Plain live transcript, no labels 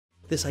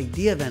this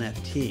idea of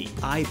NFT,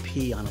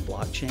 IP on a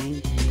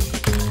blockchain,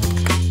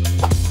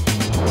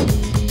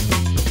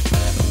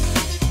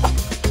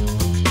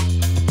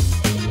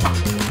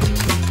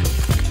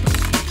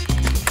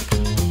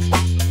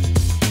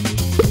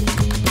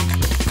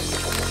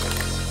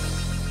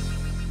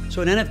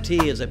 so an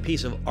NFT is a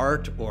piece of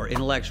art or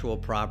intellectual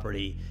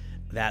property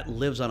that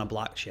lives on a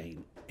blockchain.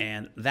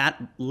 And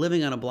that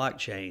living on a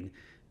blockchain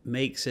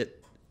makes it,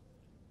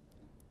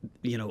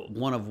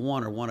 one of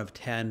one or one of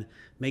 10,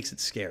 makes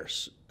it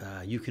scarce.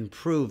 You can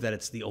prove that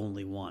it's the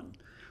only one,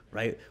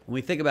 right? When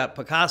we think about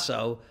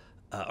Picasso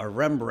or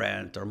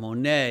Rembrandt or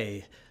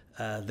Monet,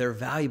 they're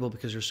valuable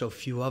because there's so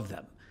few of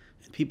them.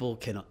 And people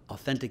can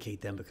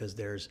authenticate them because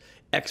there's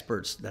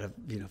experts that have,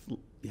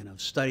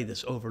 studied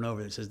this over and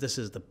over that says this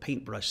is the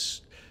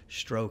paintbrush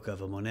stroke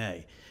of a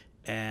Monet.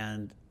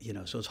 And,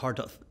 so it's hard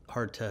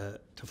to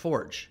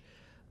forge.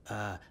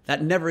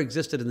 That never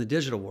existed in the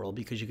digital world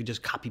because you could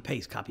just copy,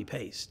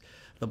 paste.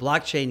 The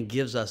blockchain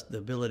gives us the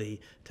ability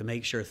to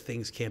make sure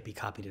things can't be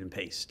copied and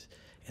pasted.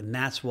 And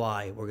that's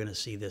why we're going to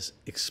see this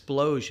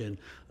explosion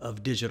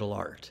of digital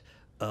art,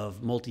 of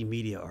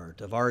multimedia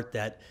art, of art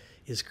that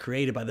is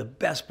created by the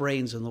best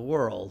brains in the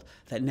world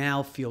that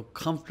now feel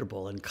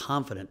comfortable and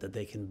confident that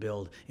they can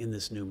build in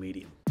this new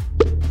medium.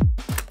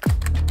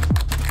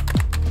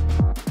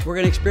 We're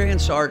going to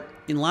experience art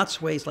in lots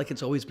of ways like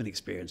it's always been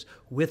experienced,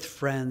 with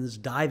friends,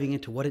 diving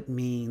into what it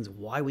means,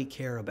 why we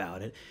care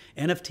about it.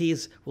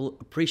 NFTs will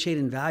appreciate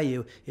and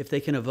value if they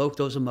can evoke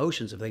those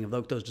emotions, if they can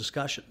evoke those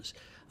discussions.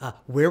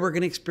 Where we're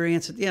going to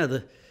experience it,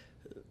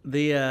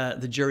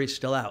 the jury's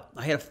still out.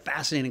 I had a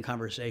fascinating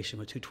conversation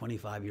with two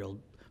 25-year-old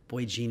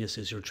boy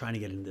geniuses who are trying to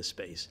get into this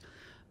space.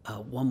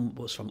 One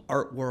was from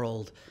Art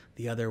World,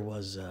 the other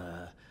was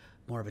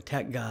more of a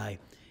tech guy.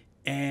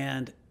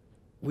 And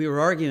we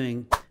were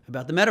arguing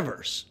about the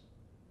metaverse.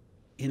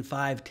 In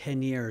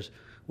 5-10 years,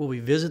 will we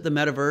visit the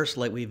metaverse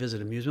like we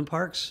visit amusement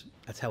parks?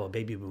 That's how a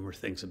baby boomer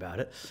thinks about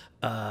it.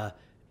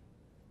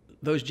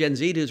 Those Gen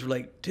Z dudes were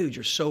like, dude,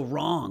 you're so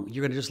wrong.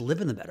 You're going to just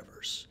live in the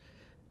metaverse.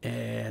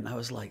 And I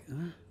was like,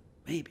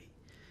 maybe.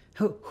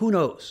 Who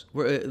knows?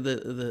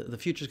 The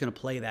future's going to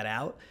play that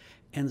out.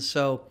 And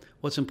so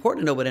what's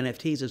important to know about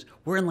NFTs is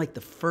we're in like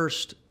the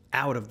first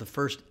out of the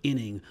first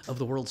inning of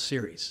the World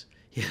Series.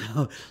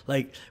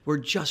 Like we're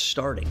just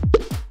starting.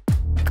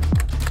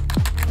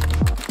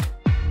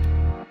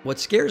 What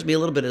scares me a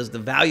little bit is the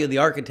value of the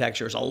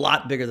architecture is a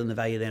lot bigger than the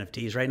value of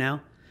the NFTs right now.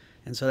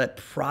 And so that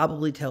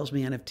probably tells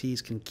me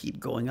NFTs can keep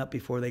going up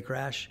before they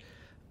crash.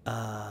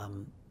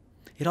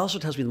 It also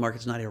tells me the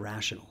market's not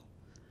irrational.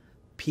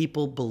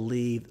 People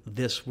believe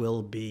this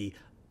will be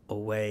a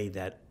way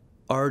that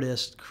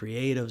artists,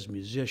 creatives,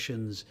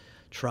 musicians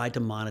try to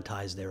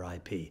monetize their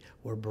IP,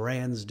 or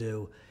brands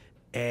do,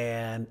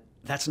 and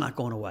that's not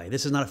going away.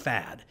 This is not a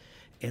fad.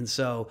 And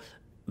so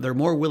they're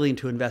more willing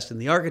to invest in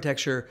the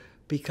architecture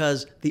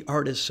because the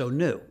art is so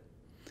new.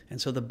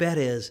 And so the bet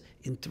is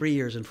in 3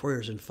 years and 4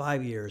 years and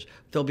 5 years,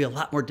 there'll be a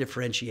lot more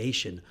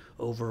differentiation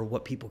over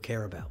what people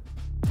care about.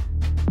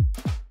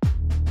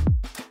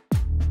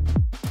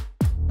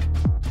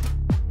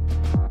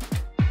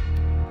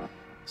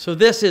 So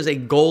this is a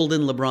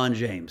golden LeBron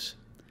James.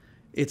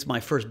 It's my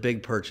first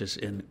big purchase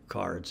in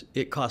cards.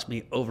 It cost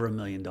me over $1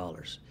 million.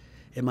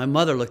 And my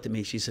mother looked at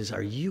me, she says,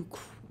 are you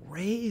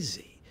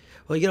crazy?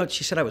 Well,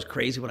 she said I was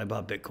crazy when I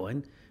bought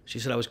Bitcoin. She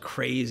said I was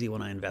crazy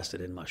when I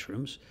invested in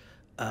mushrooms.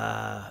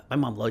 My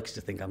mom likes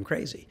to think I'm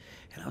crazy.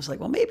 And I was like,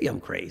 well, maybe I'm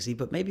crazy,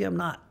 but maybe I'm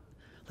not.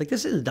 Like,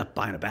 this isn't not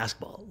buying a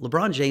basketball.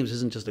 LeBron James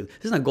isn't just this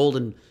isn't a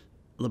golden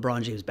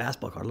LeBron James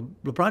basketball card.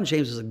 LeBron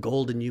James is a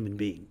golden human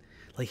being.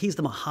 Like, he's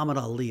the Muhammad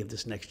Ali of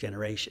this next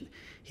generation.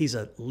 He's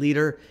a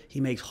leader.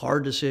 He makes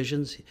hard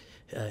decisions.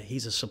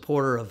 He's a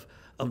supporter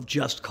of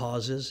just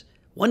causes.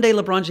 One day,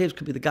 LeBron James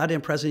could be the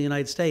goddamn president of the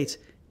United States,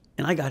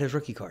 and I got his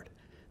rookie card.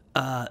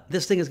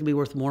 This thing is going to be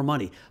worth more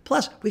money.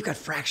 Plus, we've got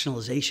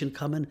fractionalization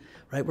coming,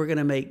 right? We're going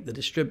to make the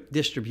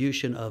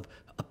distribution of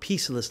a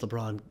piece of this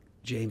LeBron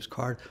James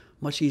card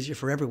much easier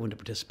for everyone to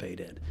participate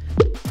in.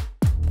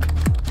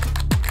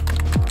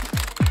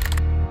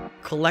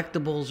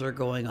 Collectibles are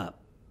going up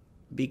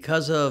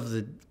because of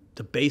the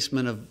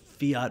debasement of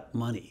fiat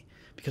money,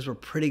 because we're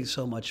printing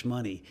so much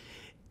money.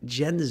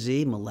 Gen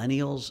Z,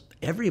 millennials,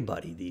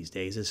 everybody these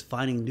days is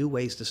finding new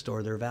ways to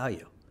store their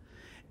value.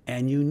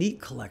 And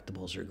unique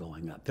collectibles are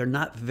going up. There are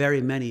not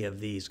very many of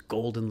these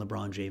golden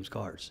LeBron James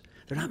cards.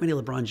 There are not many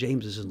LeBron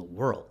Jameses in the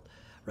world,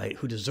 right,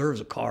 who deserves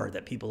a card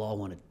that people all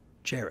want to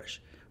cherish.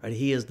 Right?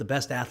 He is the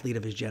best athlete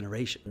of his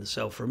generation. And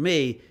so for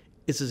me,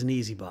 this is an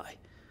easy buy.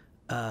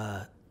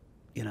 There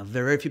are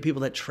very few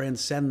people that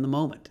transcend the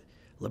moment.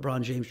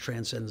 LeBron James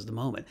transcends the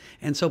moment.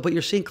 And so, but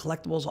you're seeing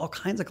collectibles, all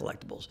kinds of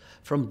collectibles,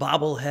 from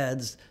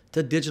bobbleheads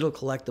to digital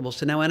collectibles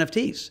to now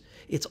NFTs.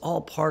 It's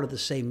all part of the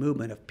same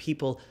movement of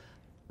people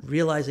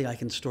realizing I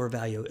can store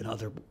value in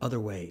other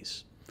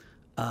ways.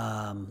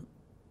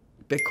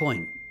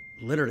 Bitcoin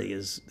literally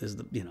is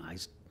the,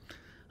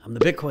 I'm the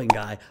Bitcoin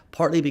guy,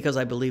 partly because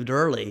I believed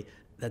early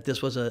that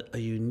this was a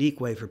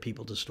unique way for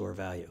people to store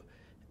value.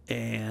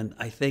 And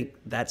I think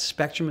that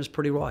spectrum is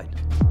pretty wide.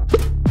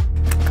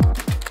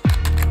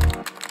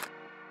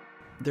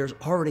 There's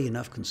already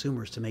enough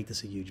consumers to make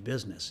this a huge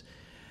business.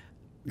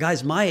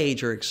 Guys my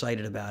age are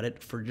excited about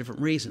it for different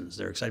reasons.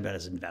 They're excited about it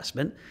as an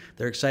investment.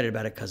 They're excited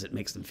about it because it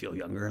makes them feel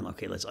younger and,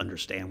 okay, let's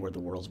understand where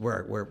the world's,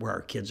 where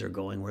our kids are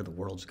going, where the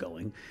world's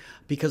going,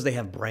 because they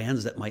have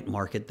brands that might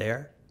market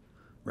there,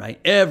 right?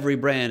 Every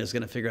brand is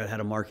going to figure out how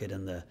to market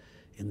in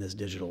this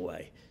digital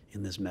way,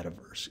 in this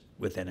metaverse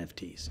with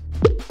NFTs.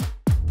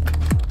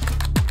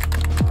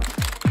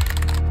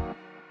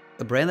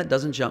 The brand that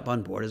doesn't jump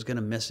on board is going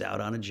to miss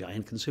out on a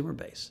giant consumer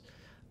base.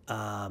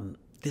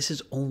 This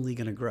is only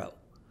going to grow.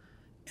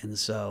 And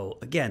so,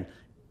 again,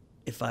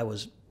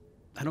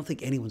 I don't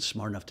think anyone's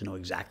smart enough to know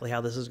exactly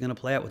how this is going to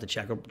play out, what the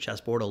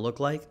chessboard will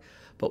look like.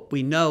 But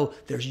we know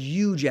there's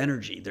huge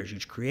energy. There's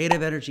huge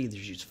creative energy.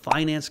 There's huge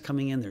finance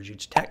coming in. There's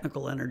huge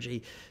technical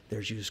energy.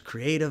 There's huge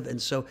creative.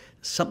 And so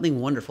something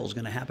wonderful is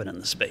going to happen in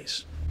the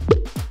space.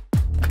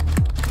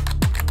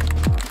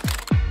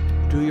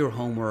 Do your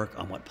homework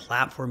on what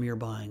platform you're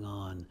buying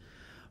on,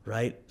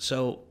 right?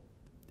 So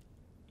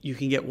you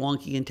can get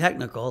wonky and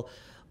technical.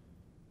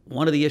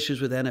 One of the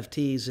issues with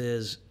NFTs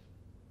is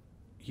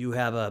you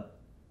have a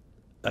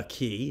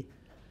key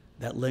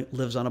that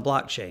lives on a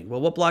blockchain. Well,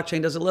 what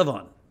blockchain does it live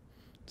on?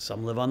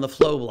 Some live on the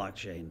Flow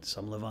blockchain.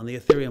 Some live on the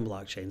Ethereum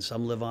blockchain.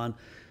 Some live on,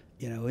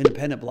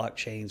 independent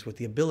blockchains with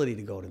the ability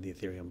to go to the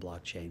Ethereum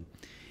blockchain.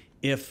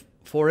 If,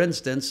 for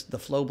instance, the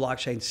Flow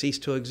blockchain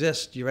ceased to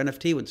exist, your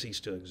NFT would cease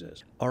to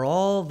exist. Are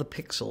all the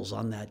pixels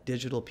on that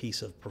digital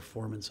piece of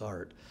performance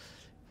art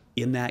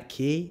in that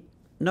key?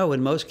 No,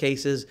 in most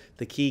cases,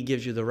 the key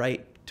gives you the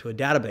right to a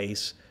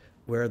database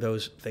where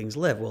those things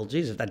live. Well,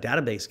 geez, if that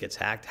database gets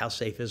hacked, how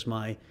safe is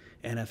my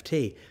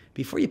NFT?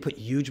 Before you put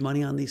huge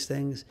money on these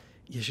things,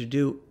 you should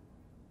do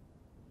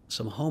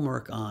some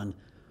homework on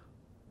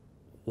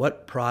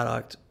what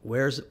product,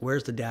 where's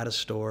the data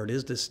stored?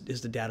 Is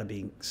the data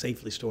being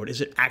safely stored?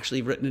 Is it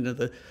actually written into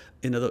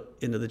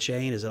the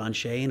chain? Is it on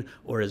chain,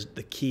 or is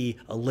the key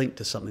a link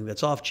to something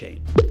that's off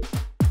chain?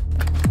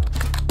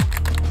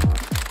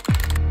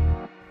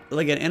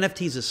 Again,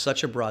 NFTs is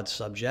such a broad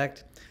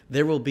subject.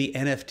 There will be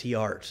NFT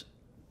art,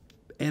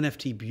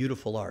 NFT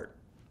beautiful art.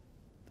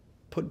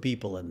 Put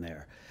Beeple in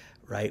there,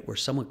 right? Where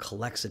someone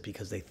collects it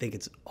because they think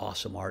it's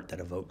awesome art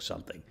that evokes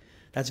something.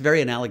 That's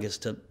very analogous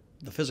to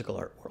the physical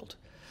art world.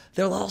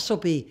 There'll also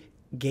be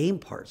game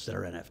parts that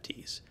are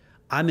NFTs.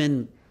 I'm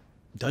in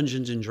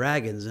Dungeons and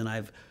Dragons and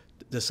I've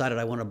decided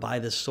I want to buy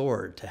this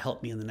sword to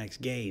help me in the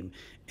next game.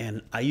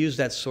 And I use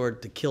that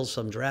sword to kill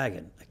some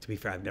dragon. To be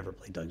fair, I've never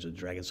played Dungeons and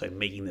Dragons, so I'm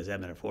making this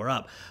metaphor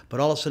up. But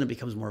all of a sudden it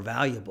becomes more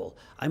valuable.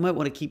 I might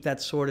want to keep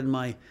that sword in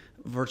my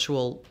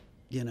virtual,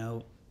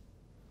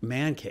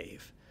 man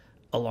cave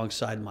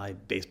alongside my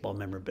baseball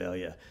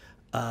memorabilia.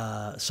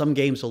 Some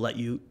games will let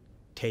you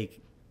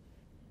take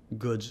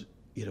goods,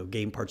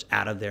 game parts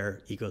out of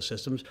their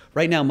ecosystems.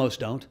 Right now, most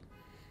don't,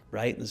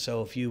 right? And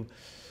so if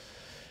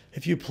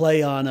you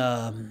play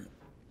on,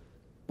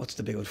 what's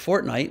the big one,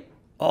 Fortnite,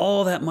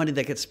 all that money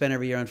that gets spent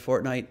every year on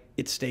Fortnite,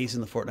 it stays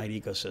in the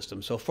Fortnite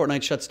ecosystem. So if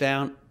Fortnite shuts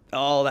down,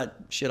 all that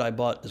shit I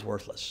bought is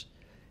worthless.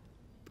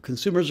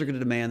 Consumers are going to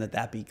demand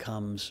that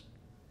becomes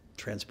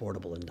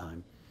transportable in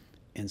time.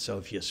 And so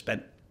if you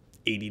spent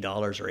 $80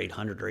 or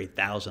 $800 or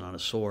 $8,000 on a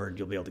sword,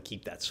 you'll be able to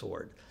keep that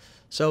sword.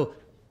 So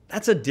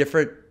that's a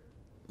different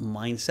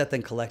mindset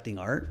than collecting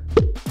art.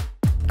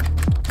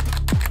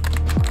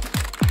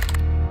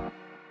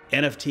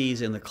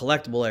 NFTs in the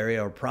collectible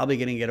area are probably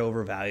going to get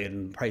overvalued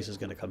and the price is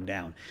going to come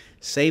down.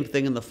 Same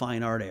thing in the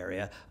fine art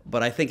area,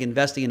 but I think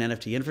investing in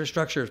NFT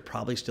infrastructure is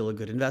probably still a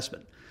good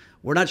investment.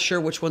 We're not sure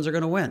which ones are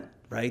going to win,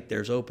 right?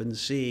 There's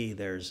OpenSea,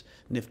 there's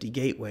Nifty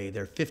Gateway,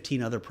 there are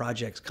 15 other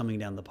projects coming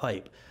down the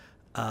pipe.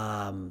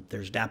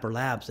 There's Dapper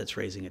Labs that's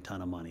raising a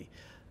ton of money.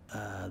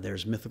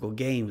 There's Mythical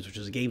Games, which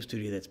is a game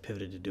studio that's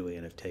pivoted to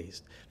doing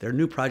NFTs. There are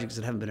new projects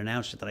that haven't been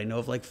announced yet that I know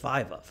of like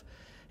 5 of.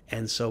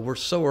 And so we're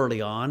so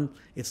early on,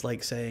 it's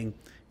like saying,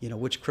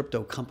 which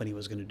crypto company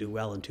was going to do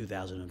well in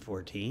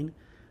 2014.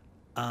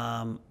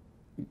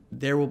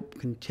 There will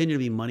continue to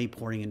be money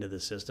pouring into the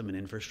system and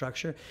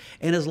infrastructure.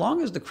 And as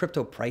long as the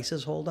crypto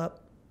prices hold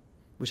up,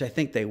 which I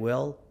think they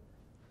will,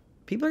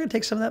 people are going to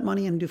take some of that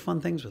money and do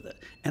fun things with it.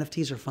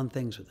 NFTs are fun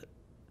things with it,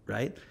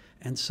 right?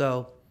 And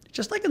so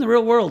just like in the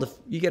real world, if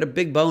you get a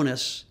big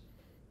bonus,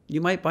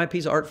 you might buy a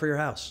piece of art for your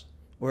house,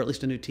 or at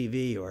least a new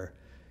TV, or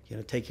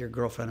take your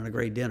girlfriend on a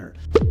great dinner.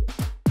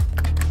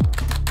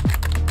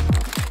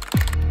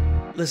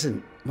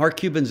 Listen, Mark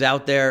Cuban's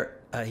out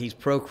there. He's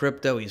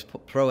pro-crypto. He's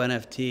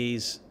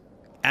pro-NFTs.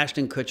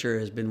 Ashton Kutcher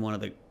has been one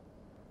of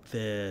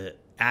the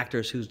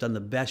actors who's done the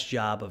best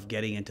job of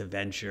getting into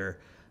venture.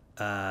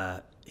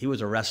 He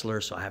was a wrestler,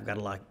 so I've got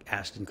to like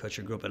Ashton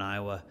Kutcher. Grew up in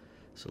Iowa.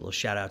 So a little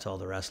shout out to all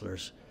the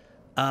wrestlers.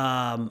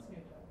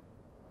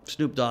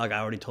 Snoop Dogg, I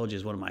already told you,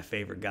 is one of my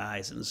favorite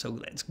guys. And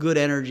so it's good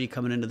energy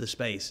coming into the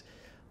space.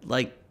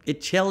 Like,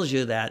 it tells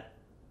you that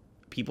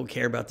people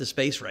care about the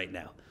space right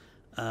now.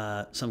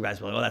 Some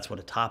guys will go, oh, that's what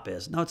a top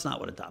is. No, it's not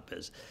what a top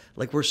is.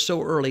 Like, we're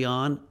so early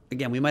on.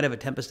 Again, we might have a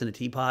tempest in a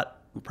teapot.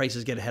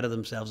 Prices get ahead of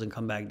themselves and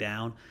come back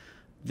down.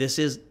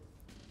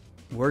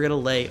 We're going to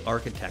lay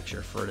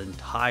architecture for an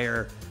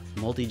entire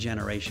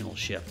multi-generational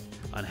shift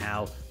on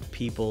how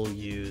people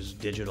use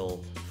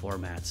digital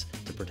formats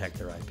to protect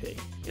their IP.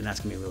 And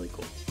that's going to be really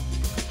cool.